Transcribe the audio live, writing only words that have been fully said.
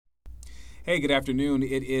Hey, good afternoon.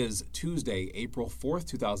 It is Tuesday, April 4th,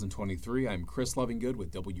 2023. I'm Chris Lovingood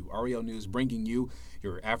with WRAL News, bringing you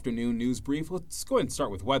your afternoon news brief. Let's go ahead and start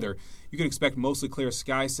with weather. You can expect mostly clear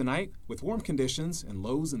skies tonight with warm conditions and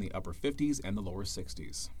lows in the upper 50s and the lower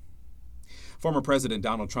 60s. Former President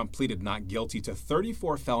Donald Trump pleaded not guilty to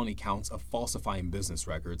 34 felony counts of falsifying business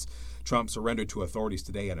records. Trump surrendered to authorities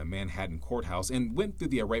today at a Manhattan courthouse and went through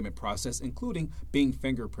the arraignment process, including being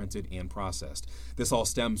fingerprinted and processed. This all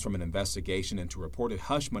stems from an investigation into reported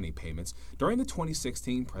hush money payments during the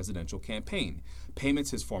 2016 presidential campaign.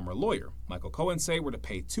 Payments his former lawyer, Michael Cohen, say were to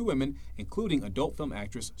pay two women, including adult film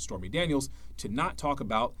actress Stormy Daniels, to not talk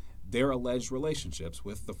about their alleged relationships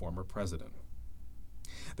with the former president.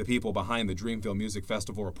 The people behind the Dreamville Music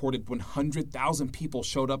Festival reported 100,000 people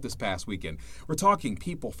showed up this past weekend. We're talking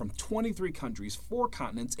people from 23 countries, 4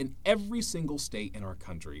 continents, and every single state in our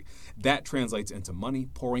country. That translates into money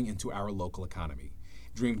pouring into our local economy.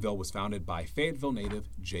 Dreamville was founded by Fayetteville native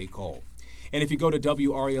J. Cole. And if you go to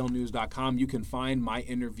WRALnews.com, you can find my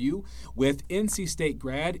interview with NC State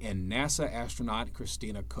grad and NASA astronaut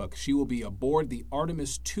Christina Cook. She will be aboard the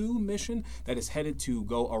Artemis II mission that is headed to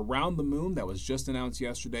go around the moon. That was just announced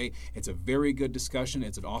yesterday. It's a very good discussion.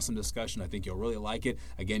 It's an awesome discussion. I think you'll really like it.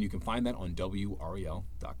 Again, you can find that on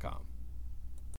WRAL.com.